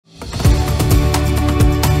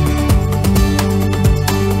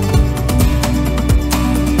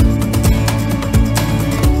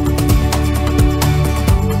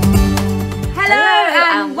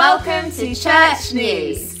Church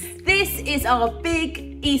News. This is our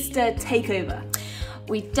big Easter takeover.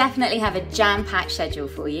 We definitely have a jam-packed schedule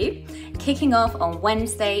for you, kicking off on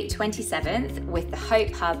Wednesday 27th with the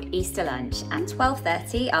Hope Hub Easter lunch at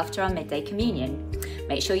 12:30 after our midday communion.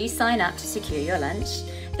 Make sure you sign up to secure your lunch.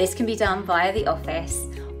 This can be done via the office,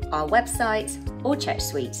 our website or Church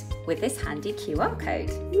Suite with this handy QR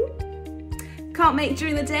code. Can't make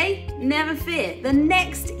during the day? Never fear. The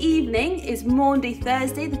next evening is Maundy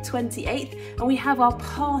Thursday the 28th and we have our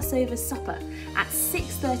Passover supper at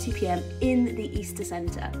 6:30 p.m. in the Easter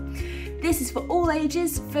Centre. This is for all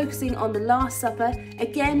ages, focusing on the Last Supper.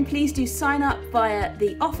 Again, please do sign up via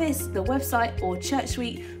the office, the website or Church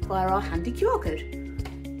Suite via our handy QR code.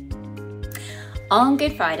 On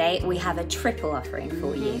Good Friday, we have a triple offering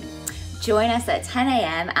for you. Join us at 10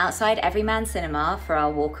 a.m. outside Everyman Cinema for our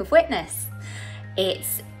Walk of Witness.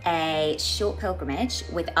 It's a short pilgrimage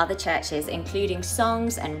with other churches, including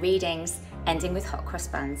songs and readings, ending with hot cross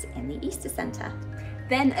buns in the Easter Centre.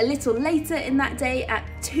 Then a little later in that day at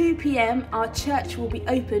 2 p.m, our church will be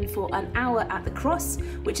open for an hour at the cross,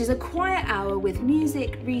 which is a quiet hour with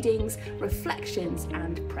music, readings, reflections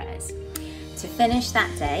and prayers. To finish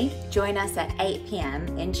that day, join us at 8 p.m.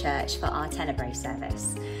 in church for our Tenebrae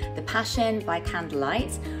service. The Passion by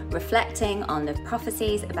Candlelight, reflecting on the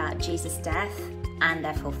prophecies about Jesus' death and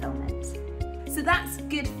their fulfillment. So that's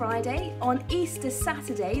Good Friday. On Easter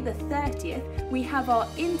Saturday, the 30th, we have our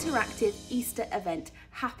interactive Easter event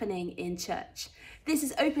happening in church. This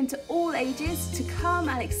is open to all ages to come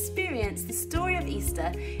and experience the story of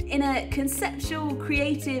Easter in a conceptual,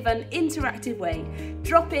 creative and interactive way.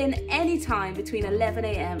 Drop in any time between 11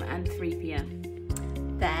 a.m. and 3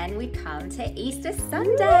 p.m. Then we come to Easter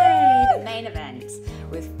Sunday, the main event,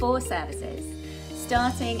 with 4 services.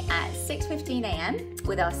 Starting at 6:15 a.m.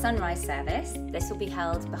 with our sunrise service. This will be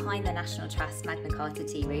held behind the National Trust Magna Carta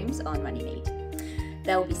tea rooms on Runnymede.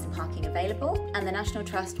 There will be some parking available and the National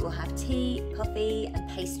Trust will have tea, coffee and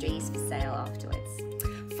pastries for sale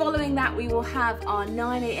afterwards. Following that, we will have our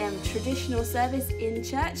 9 a.m. traditional service in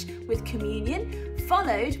church with communion,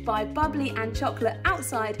 followed by bubbly and chocolate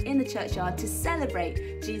outside in the churchyard to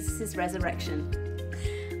celebrate Jesus' resurrection.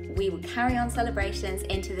 We will carry on celebrations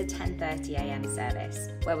into the 10:30 a.m. service,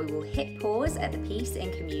 where we will hit pause at the peace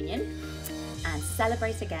in communion and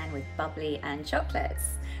celebrate again with bubbly and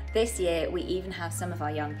chocolates. This year, we even have some of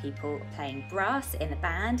our young people playing brass in the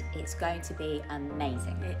band. It's going to be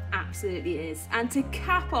amazing. It absolutely is. And to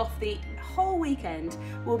cap off the whole weekend,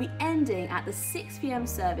 we'll be ending at the 6 p.m.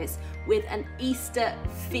 service with an Easter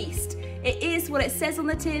feast. It is what it says on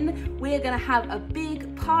the tin. We're going to have a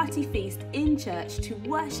big party feast in church to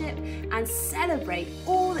worship and celebrate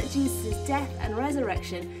all that Jesus' death and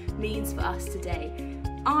resurrection means for us today.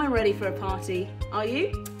 I'm ready for a party. Are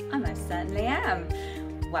you? I most certainly am.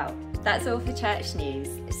 Well, that's all for Church News.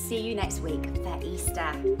 See you next week for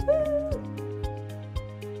Easter.